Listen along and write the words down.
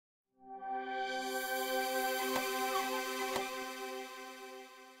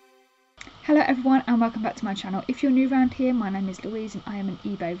Hello everyone and welcome back to my channel. If you're new around here, my name is Louise and I am an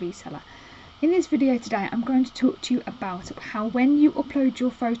eBay reseller. In this video today I'm going to talk to you about how when you upload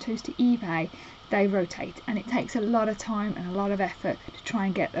your photos to eBay they rotate, and it takes a lot of time and a lot of effort to try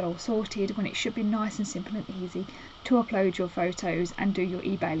and get that all sorted when it should be nice and simple and easy to upload your photos and do your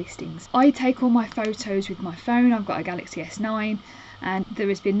eBay listings. I take all my photos with my phone. I've got a Galaxy S9 and there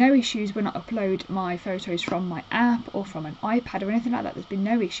has been no issues when I upload my photos from my app or from an iPad or anything like that. There's been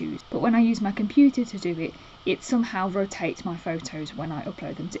no issues, but when I use my computer to do it, it somehow rotates my photos when I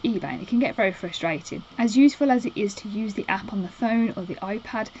upload them to eBay, and it can get very frustrating. As useful as it is to use the app on the phone or the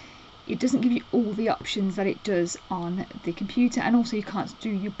iPad, it doesn't give you all the options that it does on the computer, and also you can't do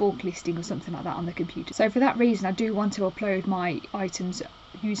your bulk listing or something like that on the computer. So for that reason I do want to upload my items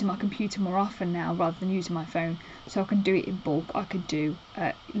using my computer more often now rather than using my phone, so I can do it in bulk. I can do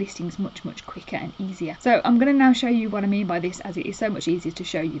listings much quicker and easier. So I'm going to now show you what I mean by this, as it is so much easier to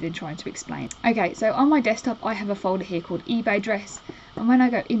show you than trying to explain. Okay, so on my desktop I have a folder here called eBay Dress, and when I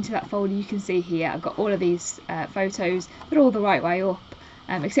go into that folder you can see here I've got all of these photos. They're all the right way up,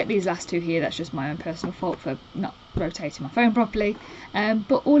 except these last two here. That's just my own personal fault for not rotating my phone properly,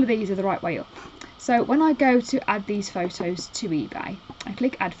 but all of these are the right way up. So when I go to add these photos to eBay, I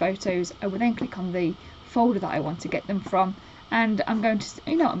click add photos. I will then click on the folder that I want to get them from, and I'm going to,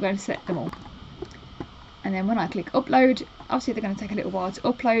 I'm going to select them all. And then when I click upload, obviously they're going to take a little while to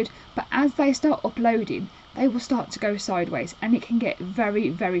upload, but as they start uploading they will start to go sideways and it can get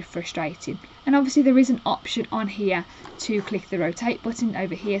very frustrating. And obviously there is an option on here to click the rotate button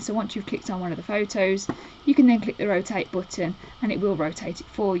over here, so once you've clicked on one of the photos you can then click the rotate button and it will rotate it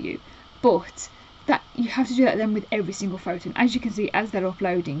for you. But that you have to do that then with every single photo, and as you can see, as they're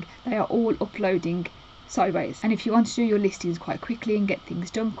uploading they are all uploading sideways. And if you want to do your listings quite quickly and get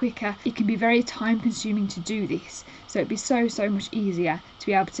things done quicker, it can be very time consuming to do this, so it'd be so much easier to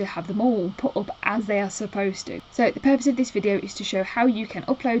be able to have them all put up as they are supposed to. So the purpose of this video is to show how you can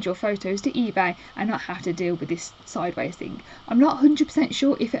upload your photos to eBay and not have to deal with this sideways thing. I'm not 100%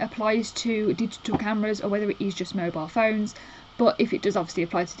 sure if it applies to digital cameras or whether it is just mobile phones, but if it does obviously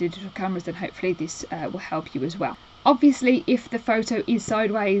apply to digital cameras then hopefully this will help you as well. Obviously if the photo is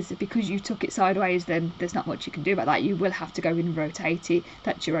sideways because you took it sideways, then there's not much you can do about that. You will have to go in and rotate it.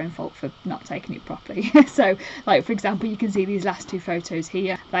 That's your own fault for not taking it properly. So like for example, you can see these last two photos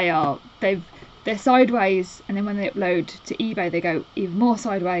here, they're sideways, and then when they upload to eBay they go even more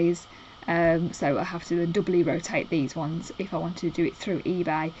sideways. So I have to then doubly rotate these ones if I want to do it through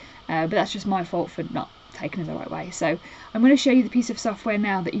eBay, but that's just my fault for not taken it the right way. So I'm going to show you the piece of software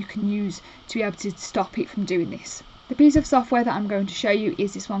now that you can use to be able to stop it from doing this. The piece of software that I'm going to show you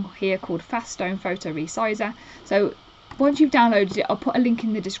is this one here called Fast Stone Photo Resizer. So once you've downloaded it, I'll put a link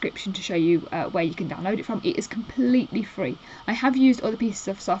in the description to show you where you can download it from. It is completely free. I have used other pieces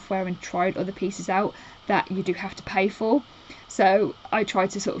of software and tried other pieces out that you do have to pay for, so I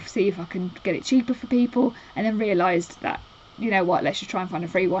tried to sort of see if I can get it cheaper for people, and then realised that, you know what, let's just try and find a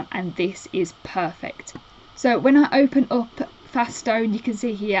free one, and this is perfect. So when I open up Fast Stone, you can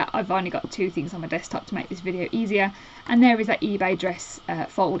see here I've only got two things on my desktop to make this video easier, and there is that eBay Dress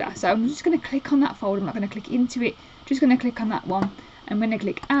folder. So I'm just going to click on that folder. I'm not going to click into it, just going to click on that one. I'm going to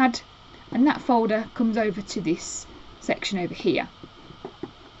click add, and that folder comes over to this section over here,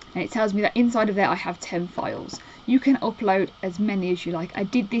 and it tells me that inside of there I have 10 files. You can upload as many as you like. I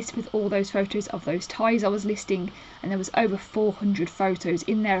did this with all those photos of those ties I was listing, and there was over 400 photos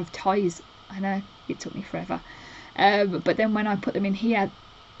in there of ties. I know it took me forever, but then when I put them in here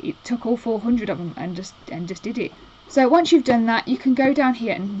it took all 400 of them and just did it. So once you've done that, you can go down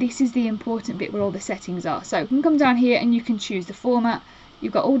here, and this is the important bit where all the settings are. So you can come down here and you can choose the format.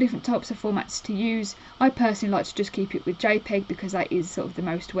 You've got all different types of formats to use. I personally like to just keep it with JPEG because that is sort of the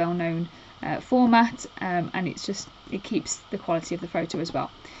most well-known format, and it keeps the quality of the photo as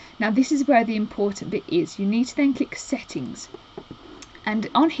well. Now this is where the important bit is. You need to then click settings, and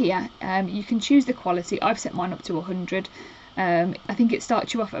on here you can choose the quality. I've set mine up to 100. I think it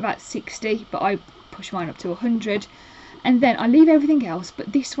starts you off at about 60, but I push mine up to 100, and then I leave everything else,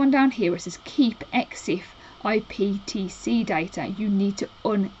 but this one down here, it says keep EXIF IPTC data, you need to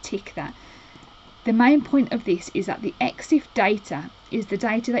untick that. The main point of this is that the EXIF data is the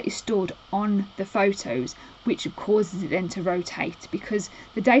data that is stored on the photos, which causes it then to rotate, because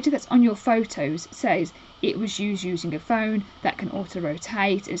the data that's on your photos says it was used using a phone that can auto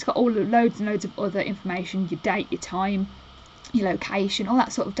rotate. It's got all loads and loads of other information, your date, your time, your location, all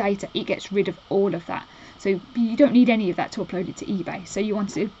that sort of data. It gets rid of all of that, so you don't need any of that to upload it to eBay. So you want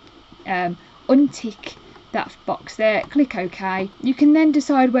to untick that box there, click OK. You can then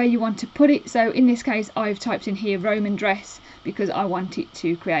decide where you want to put it. So in this case I've typed in here Roman dress because I want it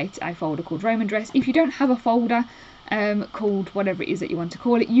to create a folder called Roman dress. If you don't have a folder called whatever it is that you want to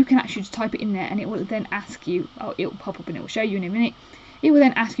call it, you can actually just type it in there and it will then ask you, oh, it will pop up and it will show you in a minute. It will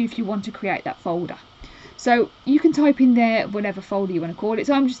then ask you if you want to create that folder. So you can type in there whatever folder you want to call it.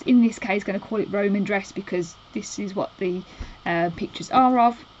 So I'm just in this case going to call it Roman dress because this is what the pictures are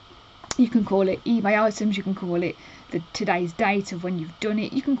of. You can call it eBay items, you can call it today's date of when you've done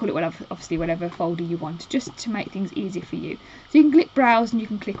it, you can call it whatever, obviously whatever folder you want, just to make things easier for you. So you can click browse and you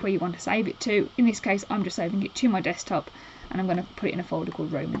can click where you want to save it to. In this case I'm just saving it to my desktop and I'm going to put it in a folder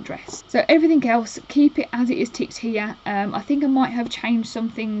called Roman dress. So everything else, keep it as it is ticked here. I think I might have changed some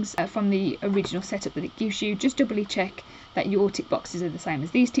things from the original setup that it gives you. Just doubly check that your tick boxes are the same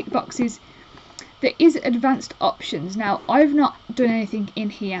as these tick boxes. There is advanced options. Now I've not done anything in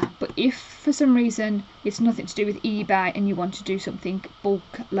here, but if for some reason it's nothing to do with eBay and you want to do something bulk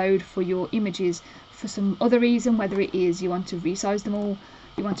load for your images for some other reason, whether it is you want to resize them all,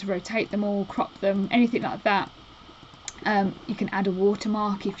 you want to rotate them all, crop them, anything like that, you can add a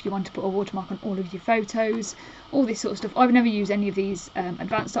watermark if you want to put a watermark on all of your photos, all this sort of stuff. I've never used any of these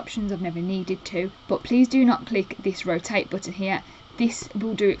advanced options, I've never needed to, but please do not click this rotate button here. This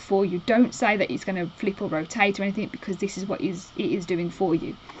will do it for you. Don't say that it's going to flip or rotate or anything, because this is what it is doing for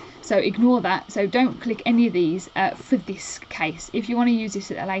you. So ignore that. So don't click any of these for this case. If you want to use this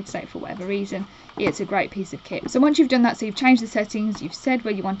at a later date for whatever reason, it's a great piece of kit. So once you've done that, so you've changed the settings, you've said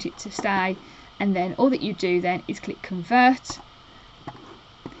where you want it to stay, and then all that you do then is click convert.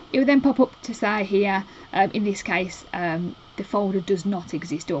 It will then pop up to say here, in this case, the folder does not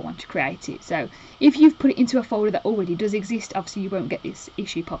exist or want to create it. So if you've put it into a folder that already does exist, obviously you won't get this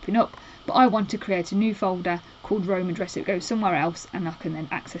issue popping up, but I want to create a new folder called Roman dress. It goes somewhere else and I can then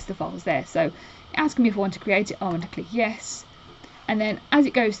access the files there. So asking me if I want to create it, I want to click yes, and then as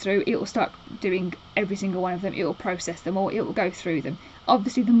it goes through it will start doing every single one of them. It will process them all, it will go through them.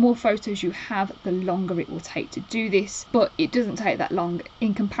 Obviously the more photos you have, the longer it will take to do this, but it doesn't take that long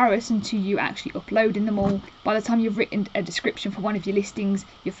in comparison to you actually uploading them all. By the time you've written a description for one of your listings,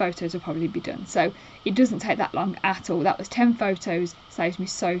 your photos will probably be done. So it doesn't take that long at all. That was 10 photos, saves me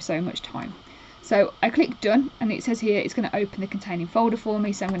so much time. So I click done and it says here it's going to open the containing folder for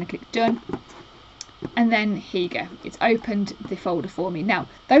me, so I'm going to click done. And then here you go, it's opened the folder for me. Now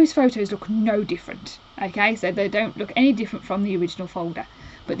those photos look no different, okay, so they don't look any different from the original folder,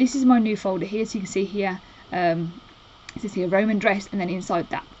 but this is my new folder here. So you can see here it says here Roman dress, and then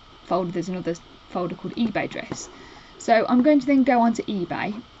inside that folder there's another folder called eBay dress. So I'm going to then go on to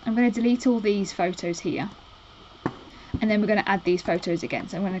eBay, I'm going to delete all these photos here, and then we're going to add these photos again.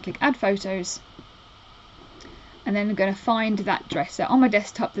 So I'm going to click add photos, and then I'm going to find that dress. So on my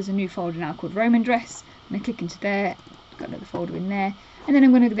desktop there's a new folder now called Roman dress. I'm going to click into there, got another folder in there, and then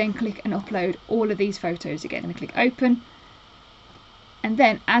I'm going to then click and upload all of these photos again. I'm going to click open, and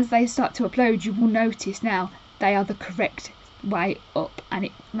then as they start to upload you will notice now they are the correct way up, and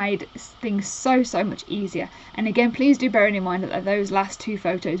it made things so much easier. And again, please do bear in mind that those last two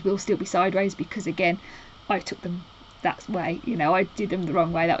photos will still be sideways, because again I took them that way, you know, I did them the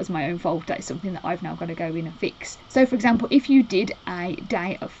wrong way. That was my own fault. That is something that I've now got to go in and fix. So for example, if you did a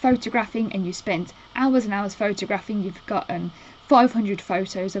day of photographing and you spent hours and hours photographing, you've gotten 500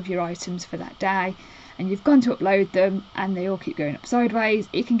 photos of your items for that day, and you've gone to upload them and they all keep going up sideways,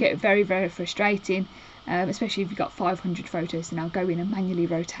 it can get very frustrating, especially if you've got 500 photos to now go in and manually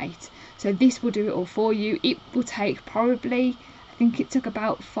rotate. So this will do it all for you. It will take probably, I think it took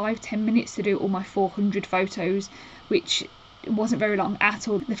about 5-10 minutes to do all my 400 photos, which wasn't very long at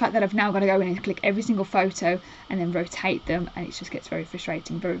all. The fact that I've now got to go in and click every single photo and then rotate them, and it just gets very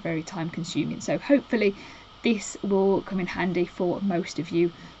frustrating, very time consuming. So hopefully this will come in handy for most of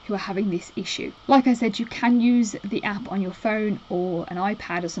you who are having this issue. Like I said, you can use the app on your phone or an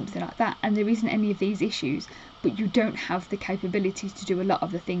iPad or something like that, and there isn't any of these issues, but you don't have the capabilities to do a lot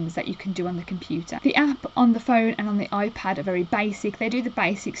of the things that you can do on the computer. The app on the phone and on the iPad are very basic. They do the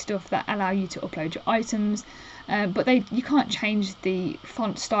basic stuff that allow you to upload your items, but you can't change the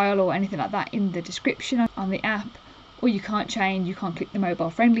font style or anything like that in the description on the app, or you can't click the mobile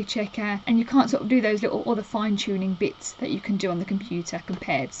friendly checker, and you can't sort of do those little other fine-tuning bits that you can do on the computer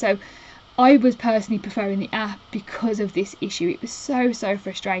compared. So I was personally preferring the app because of this issue. It was so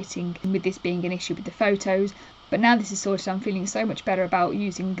frustrating with this being an issue with the photos, but now this is sorted, I'm feeling so much better about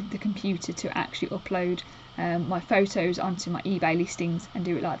using the computer to actually upload my photos onto my eBay listings and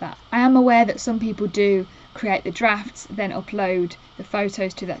do it like that. I am aware that some people do create the drafts, then upload the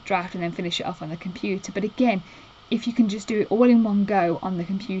photos to that draft and then finish it off on the computer, but again, if you can just do it all in one go on the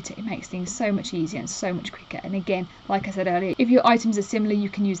computer, it makes things so much easier and so much quicker. And again, like I said earlier, if your items are similar, you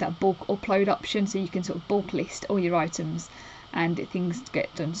can use that bulk upload option, so you can sort of bulk list all your items and things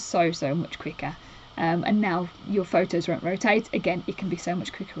get done so much quicker. And now your photos won't rotate. Again, it can be so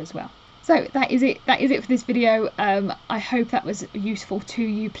much quicker as well. So that is it for this video. I hope that was useful to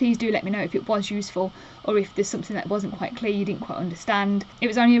you. Please do let me know if it was useful, or if there's something that wasn't quite clear, you didn't quite understand. It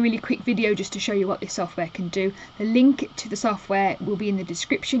was only a really quick video just to show you what this software can do. The link to the software will be in the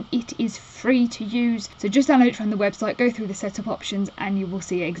description. It is free to use, so just download it from the website, go through the setup options, and you will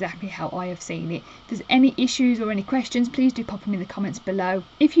see exactly how I have seen it. If there's any issues or any questions, please do pop them in the comments below.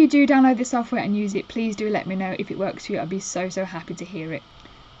 If you do download the software and use it, please do let me know if it works for you. I'd be so happy to hear it.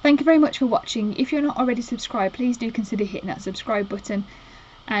 Thank you very much for watching. If you're not already subscribed, please do consider hitting that subscribe button.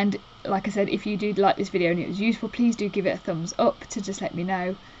 And like I said, if you did like this video and it was useful, please do give it a thumbs up to just let me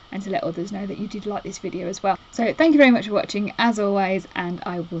know and to let others know that you did like this video as well. So thank you very much for watching as always, and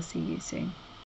I will see you soon.